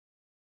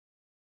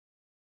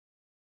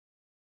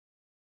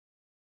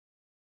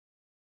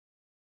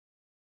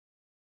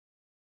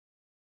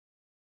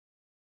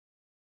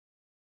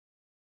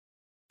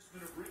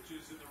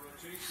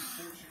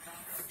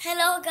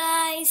Hello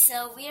guys,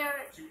 so we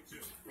are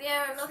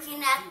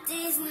looking at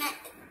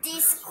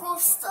these cool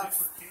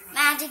stuff,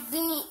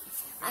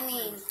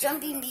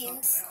 jumping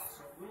beans.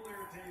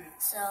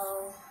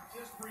 So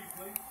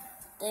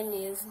they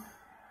move.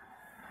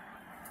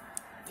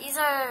 These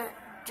are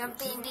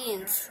jumping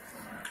beans.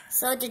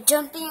 So the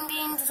jumping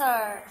beans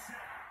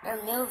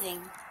they're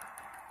moving.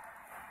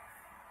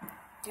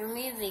 They're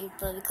moving,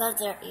 but because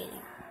they're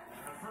eating.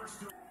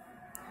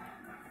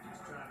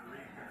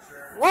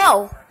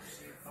 Whoa!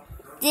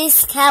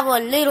 This have a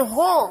little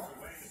hole.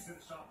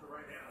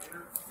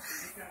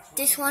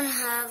 This one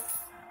have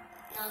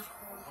not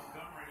hole.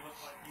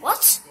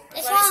 What?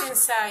 This What's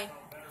inside?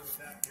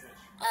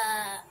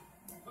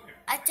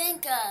 I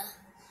think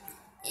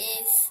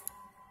is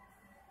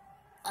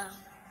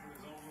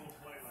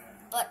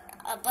but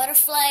a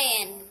butterfly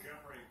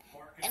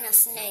and a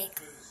snake.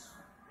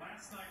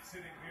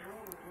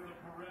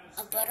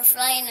 A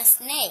butterfly and a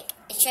snake.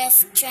 It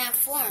just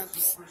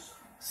transforms.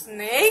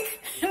 Snake?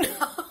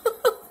 No.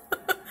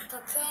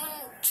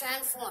 Cocoon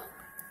transform.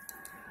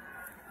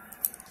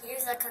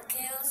 Here's a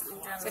cocoon.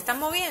 ¿Se está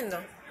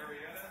moviendo?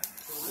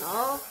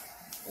 No,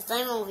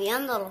 estoy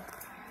moviéndolo.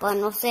 Para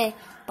no se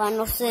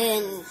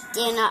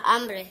tiene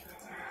hambre.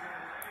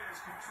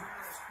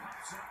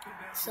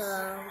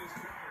 So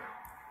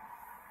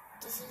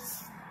this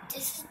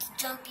is the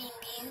jumping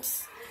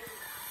beans,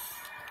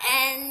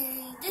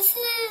 and this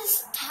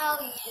is how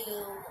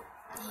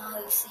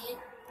you see it.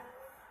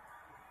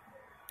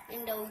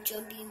 And those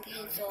jumping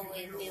beans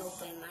always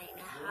move in my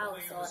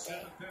house all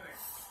day.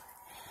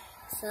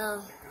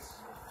 So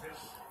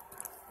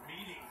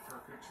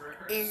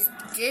this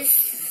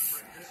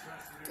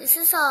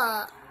is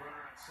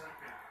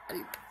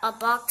a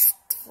box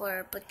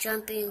for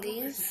jumping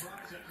beans,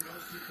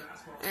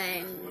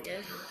 and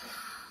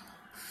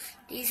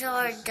these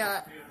are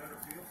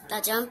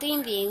the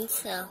jumping beans.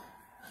 So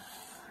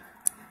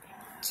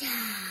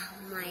yeah,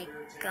 my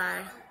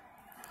God,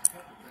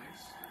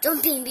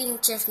 jumping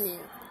beans just moved.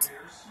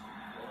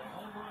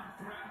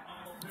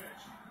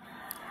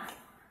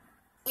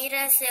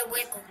 Mira ese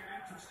hueco.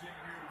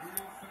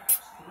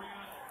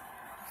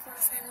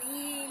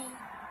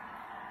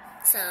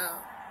 So,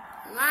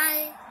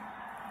 my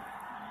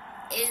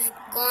is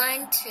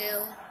going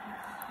to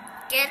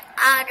get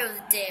out of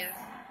there.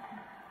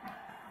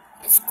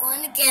 It's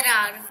going to get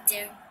out of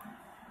there.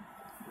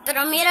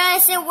 Pero mira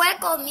ese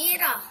hueco,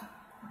 mira.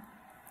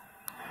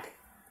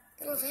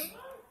 ¿Lo ve?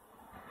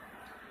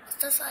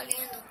 Está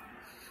saliendo.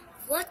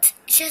 What?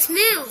 It just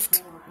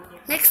moved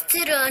next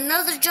to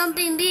another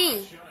jumping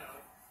bean.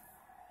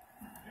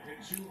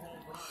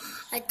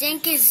 I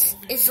think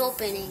it's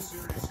opening.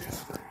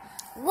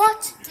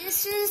 What?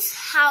 This is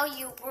how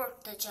you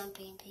work the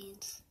jumping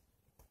beans.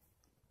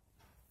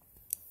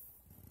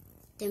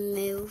 They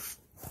move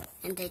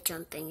and they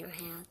jump in your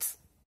hands.